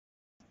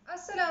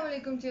Assalamu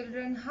alaikum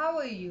children, how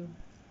are you?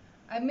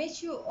 I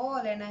miss you all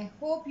and I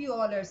hope you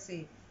all are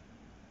safe.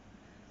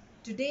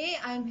 Today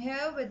I'm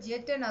here with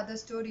yet another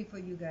story for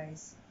you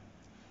guys.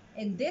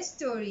 And this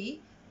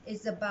story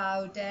is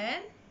about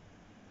an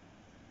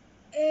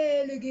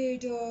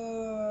alligator.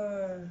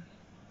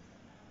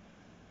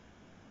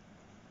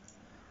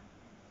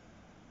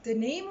 The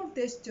name of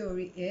this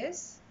story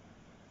is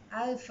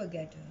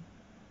Alphagetter.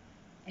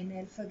 And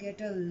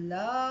Alphagetter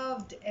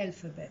loved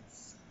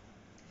alphabets.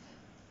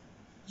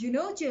 You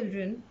know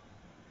children,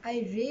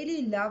 I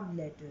really love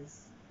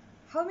letters.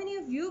 How many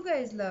of you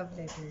guys love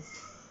letters?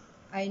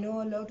 I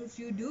know a lot of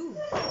you do.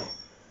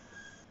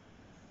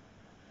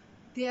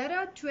 There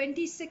are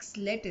 26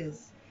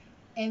 letters,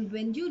 and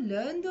when you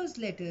learn those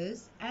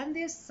letters and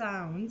their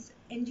sounds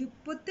and you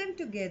put them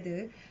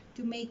together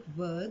to make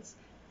words,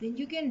 then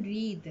you can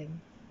read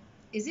them.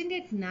 Isn't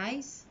it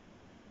nice?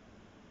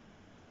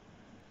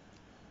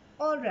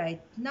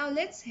 Alright, now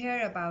let's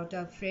hear about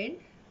our friend,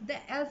 the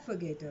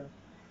alphagetter.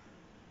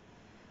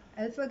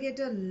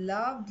 Alphagetter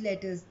loved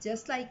letters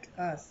just like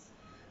us,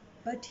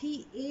 but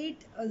he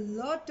ate a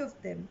lot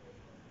of them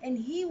and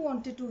he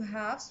wanted to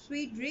have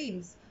sweet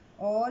dreams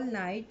all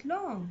night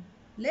long.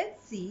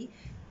 Let's see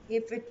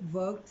if it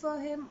worked for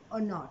him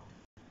or not.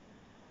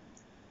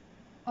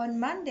 On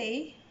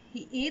Monday,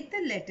 he ate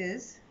the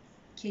letters.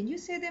 Can you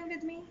say them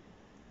with me?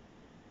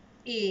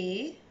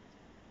 A,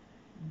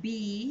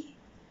 B,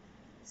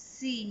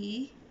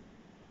 C,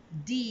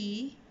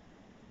 D,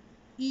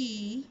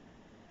 E,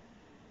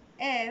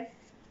 F.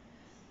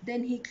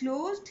 Then he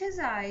closed his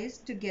eyes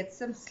to get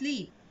some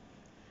sleep.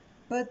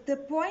 But the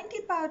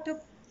pointy part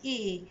of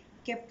A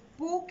kept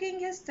poking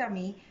his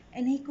tummy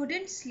and he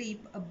couldn't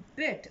sleep a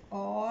bit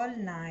all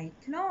night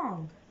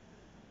long.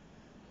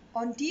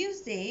 On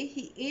Tuesday,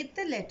 he ate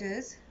the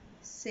letters,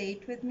 say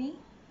it with me,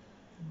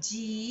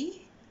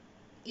 G,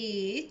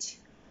 H,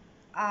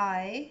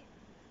 I,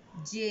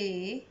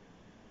 J,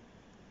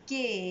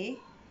 K,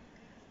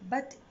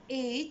 but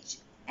H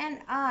and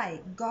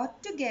I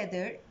got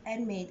together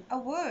and made a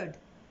word.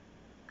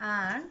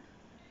 And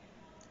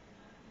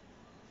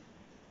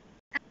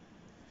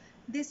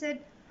they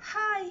said,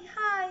 hi,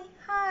 hi,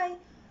 hi,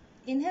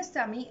 in his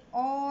tummy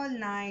all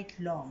night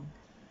long.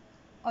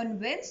 On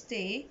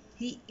Wednesday,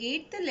 he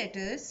ate the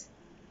letters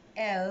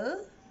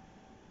L,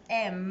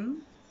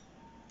 M,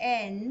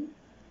 N,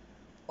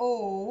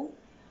 O,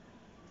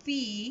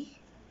 P,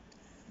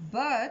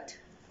 but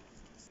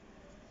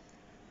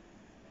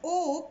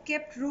O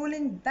kept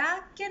rolling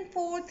back and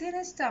forth in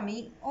his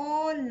tummy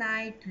all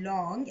night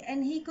long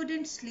and he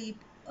couldn't sleep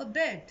a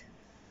bit.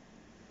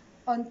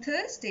 On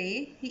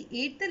Thursday, he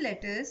ate the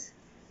letters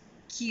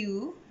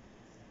Q,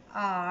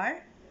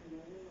 R,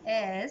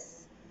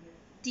 S,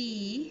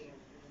 T,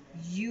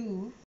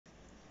 U,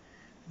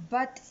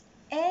 but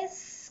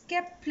S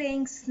kept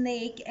playing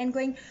snake and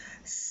going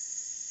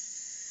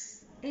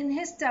in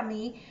his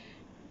tummy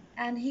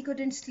and he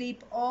couldn't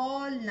sleep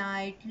all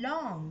night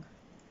long.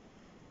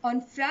 On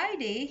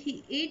Friday,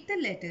 he ate the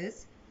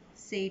letters,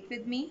 say it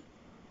with me,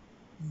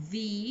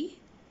 V,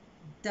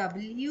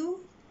 W,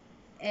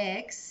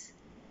 X,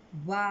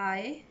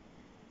 Y,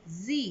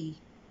 Z.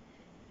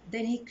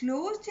 Then he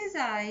closed his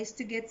eyes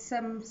to get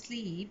some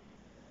sleep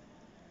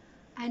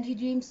and he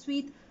dreamed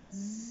sweet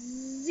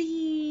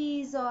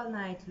Z's all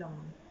night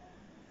long.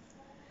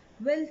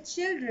 Well,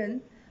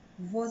 children,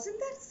 wasn't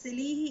that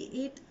silly?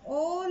 He ate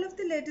all of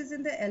the letters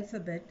in the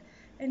alphabet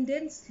and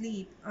then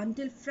sleep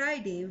until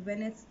Friday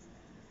when it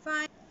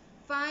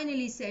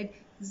finally said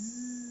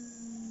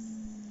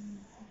Zzz.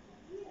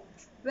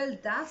 Well,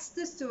 that's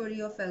the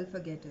story of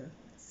Alphagetter.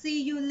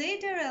 See you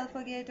later,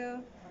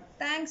 Alphagetter.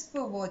 Thanks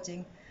for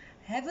watching.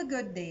 Have a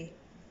good day.